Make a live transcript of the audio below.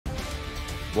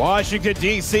Washington,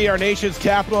 D.C., our nation's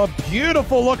capital. A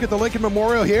beautiful look at the Lincoln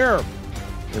Memorial here.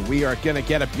 And we are going to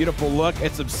get a beautiful look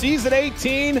at some Season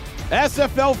 18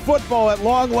 SFL football at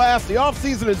long last. The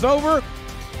offseason is over,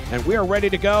 and we are ready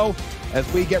to go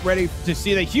as we get ready to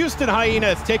see the Houston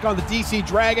Hyenas take on the D.C.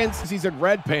 Dragons. Season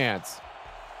Red Pants.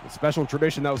 A special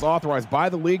tradition that was authorized by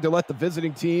the league to let the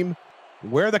visiting team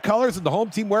wear the colors and the home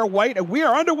team wear white. And we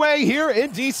are underway here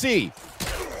in D.C.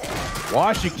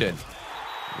 Washington.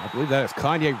 I believe that is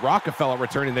Kanye Rockefeller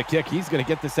returning the kick. He's going to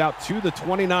get this out to the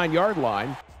 29-yard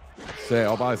line. Say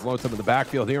Albies loads him in the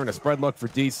backfield here in a spread look for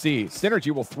DC.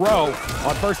 Synergy will throw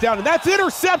on first down, and that's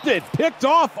intercepted. Picked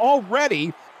off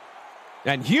already.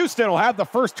 And Houston will have the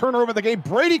first turnover of the game.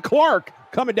 Brady Clark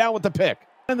coming down with the pick.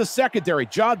 In the secondary,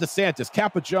 John DeSantis,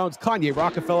 Kappa Jones, Kanye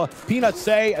Rockefeller, Peanut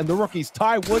Say, and the rookies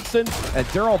Ty Woodson and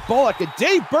Daryl Bullock. And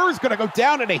Dave Burr's going to go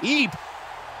down in a heap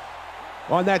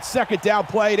on that second down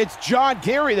play. And it's John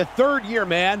Gary, the third-year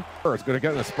man. Burr's going to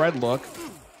get in a spread look.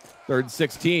 3rd and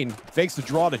 16. Fakes the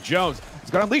draw to Jones. He's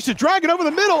going to unleash the dragon over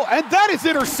the middle, and that is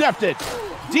intercepted.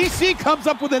 DC comes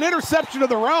up with an interception of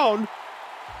their own.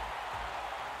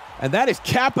 And that is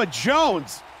Kappa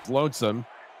Jones. Lonesome.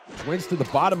 Wins to the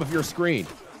bottom of your screen.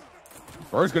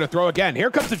 Burr's going to throw again. Here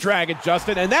comes the dragon,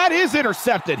 Justin, and that is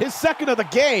intercepted. His second of the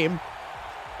game.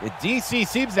 And DC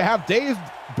seems to have Dave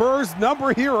Burr's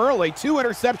number here early. 2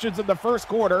 interceptions in the first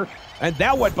quarter, and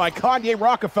that went by Kanye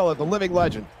Rockefeller, the living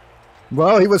legend.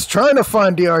 Well, he was trying to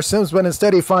find D.R. Sims, but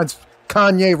instead he finds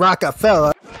Kanye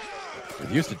Rockefeller. The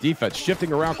Houston defense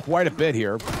shifting around quite a bit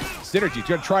here. Synergy's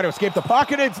going to try to escape the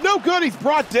pocket. It's no good. He's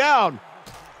brought down.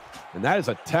 And that is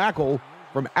a tackle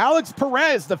from Alex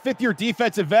Perez, the 5th-year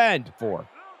defensive end.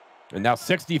 And now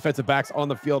 6 defensive backs on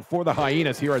the field for the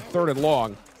Hyenas here at 3rd and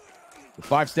long. The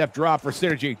 5-step drop for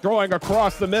Synergy, throwing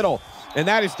across the middle. And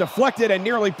that is deflected and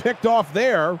nearly picked off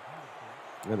there.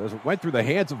 And it went through the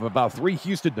hands of about 3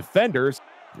 Houston defenders.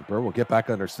 Burr will get back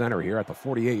under center here at the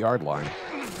 48-yard line.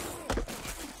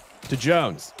 To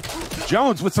Jones.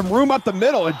 Jones with some room up the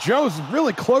middle, and Jones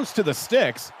really close to the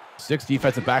sticks. 6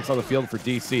 defensive backs on the field for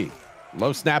DC.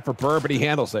 Low snap for Burr, but he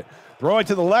handles it. Throwing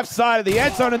to the left side of the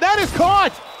end zone, and that is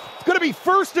caught! It's going to be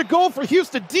 1st and goal for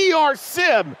Houston. D.R.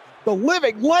 Sim, the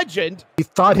living legend. He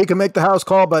thought he could make the house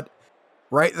call, but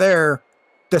right there,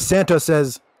 DeSantis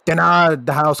says, denied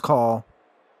the house call.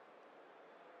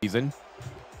 Season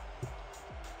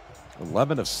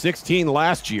 11 of 16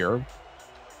 last year.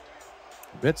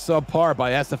 A bit subpar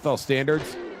by SFL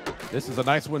standards. This is a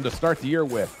nice one to start the year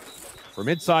with. From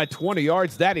inside 20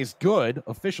 yards, that is good.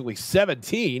 Officially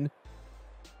 17.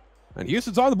 And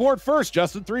Houston's on the board first,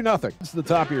 Justin. 3-0. This is the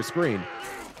top of your screen.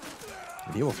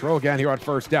 And he will throw again here on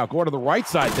first down. Going to the right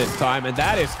side this time, and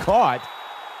that is caught.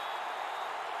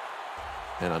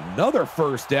 And another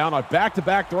first down on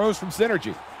back-to-back throws from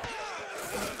Synergy.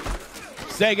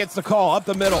 Say gets the call up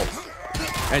the middle.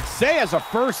 And Say has a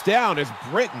first down as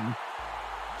Britton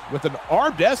with an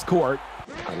armed escort.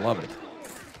 I love it.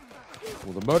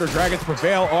 Will the Motor Dragons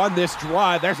prevail on this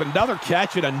drive? There's another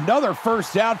catch and another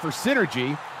first down for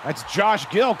Synergy. That's Josh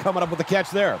Gill coming up with the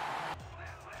catch there.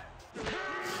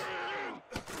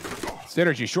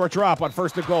 Synergy, short drop on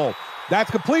 1st and goal.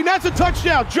 That's complete. That's a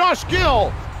touchdown. Josh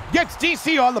Gill gets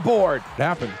DC on the board. It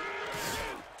happened.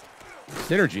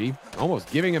 Synergy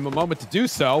almost giving him a moment to do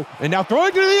so, and now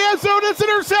throwing to the end zone. It's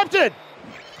intercepted.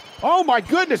 Oh my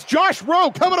goodness, Josh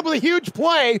Rowe coming up with a huge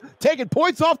play, taking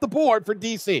points off the board for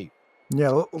DC.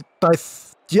 Yeah,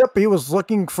 yep, he was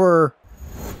looking for...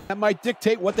 That might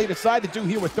dictate what they decide to do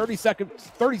here with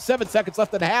 37 seconds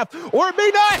left in the half, or it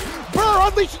may not. Burr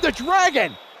unleashing the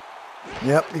dragon.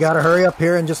 Yep, you got to hurry up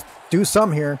here and just do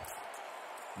some here.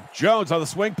 Jones on the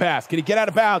swing pass. Can he get out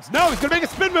of bounds? No, he's going to make a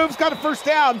spin move. He's got a first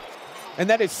down. And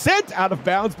that is sent out of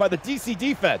bounds by the DC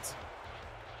defense.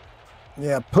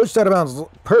 Yeah, pushed out of bounds.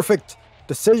 Perfect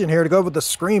decision here to go with the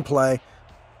screenplay.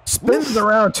 Spins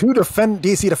around 2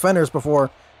 DC defenders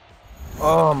before.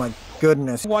 Oh, my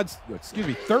goodness.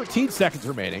 13 seconds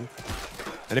remaining.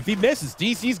 And if he misses,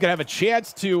 DC's going to have a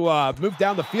chance to move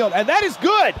down the field. And that is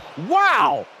good.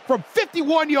 Wow. From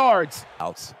 51 yards.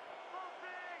 Outs.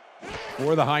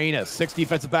 For the Hyenas. 6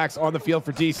 defensive backs on the field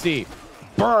for DC.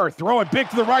 Burr throwing big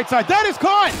to the right side. That is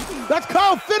caught. That's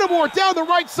Kyle Fittimore down the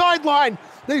right sideline.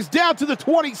 He's down to the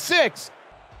 26.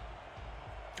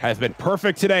 Has been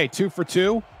perfect today. 2 for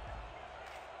 2.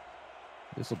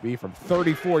 This will be from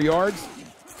 34 yards.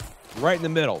 Right in the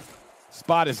middle.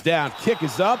 Spot is down. Kick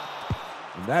is up.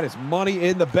 And that is money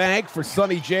in the bank for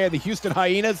Sonny J and the Houston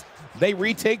Hyenas. They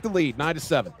retake the lead,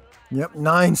 9-7. Yep,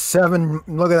 9-7.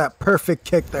 Look at that perfect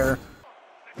kick there.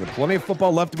 With plenty of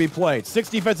football left to be played. 6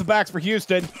 defensive backs for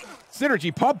Houston.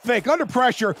 Synergy, pump fake, under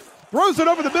pressure. throws it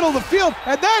over the middle of the field,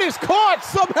 and that is caught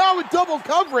somehow in double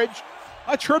coverage.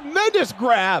 A tremendous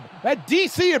grab at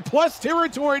DC in plus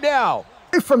territory now.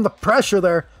 From the pressure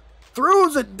there,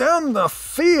 throws it down the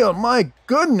field. My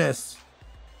goodness.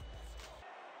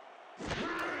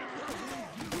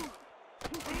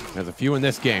 There's a few in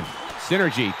this game.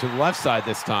 Synergy to the left side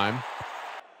this time.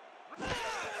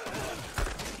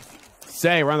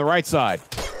 Say around the right side.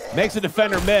 Makes a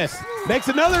defender miss. Makes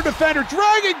another defender,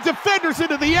 dragging defenders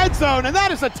into the end zone, and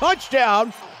that is a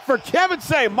touchdown for Kevin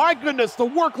Say. My goodness, the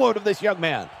workload of this young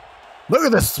man. Look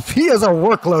at this. He has a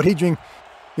workload.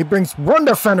 He brings one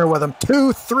defender with him.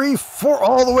 2, 3, 4,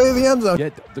 all the way to the end zone.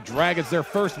 Get the Dragons their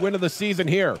first win of the season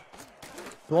here.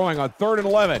 Throwing on 3rd and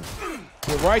 11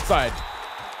 to the right side.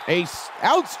 A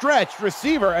outstretched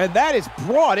receiver, and that is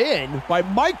brought in by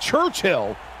Mike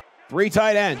Churchill. 3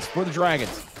 tight ends for the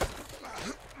Dragons.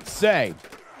 Say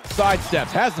sidesteps,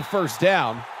 has the first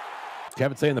down.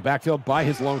 Kevin Say in the backfield by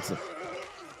his lonesome.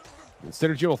 And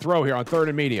Synergy will throw here on 3rd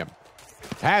and medium.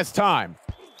 Has time,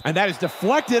 and that is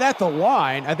deflected at the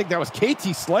line. I think that was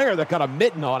KT Slayer that got a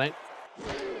mitten on it.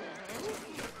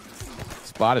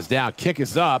 Spot is down, kick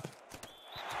is up.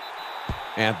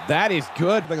 And that is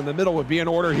good. I think in the middle would be in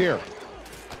order here.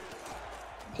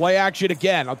 Play action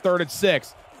again on 3rd and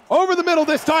 6. Over the middle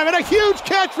this time, and a huge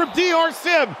catch from DR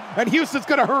Sim. And Houston's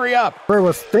going to hurry up. Bird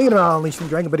was thinking about unleashing the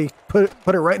Dragon, but he put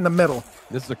it right in the middle.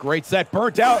 This is a great set.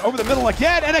 Burnt out over the middle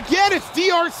again, and again it's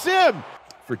DR Sim.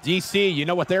 For DC, you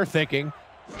know what they're thinking.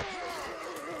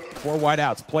 4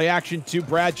 wideouts. Play action to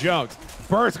Brad Jones.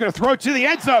 Bird's going to throw it to the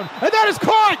end zone, and that is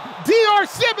caught. DR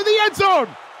Sim in the end zone.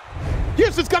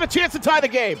 Houston's got a chance to tie the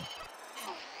game.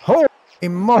 Holy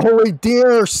moly,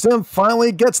 DR Sim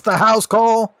finally gets the house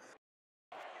call.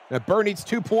 And Burr needs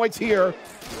 2 points here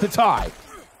to tie.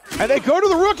 And they go to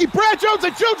the rookie, Brad Jones,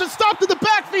 and Jones is stopped in the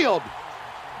backfield.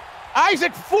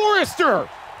 Isaac Forrester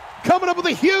coming up with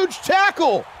a huge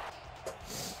tackle.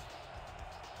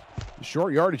 The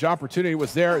short yardage opportunity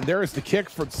was there, and there is the kick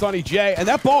from Sonny J, and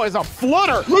that ball is a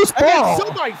flutter. Loose ball.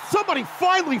 Somebody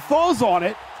finally falls on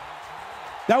it.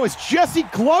 That was Jesse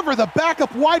Glover, the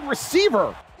backup wide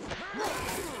receiver.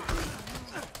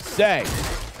 Say,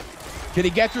 can he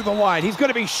get through the line? He's going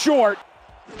to be short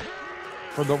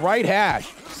from the right hash.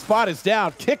 Spot is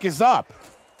down, kick is up.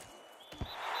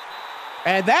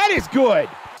 And that is good.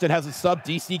 It has a sub,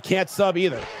 DC can't sub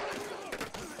either.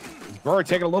 Bird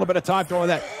taking a little bit of time throwing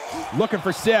that. Looking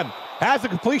for Sim. Has the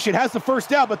completion, has the first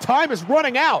down, but time is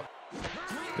running out.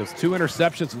 There's 2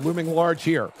 interceptions looming large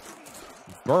here.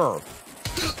 Burr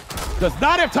does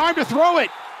not have time to throw it.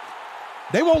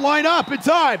 They won't line up in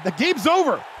time. The game's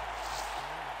over.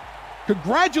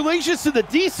 Congratulations to the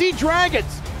DC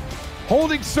Dragons.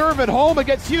 Holding serve at home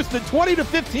against Houston,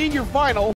 20-15 your final.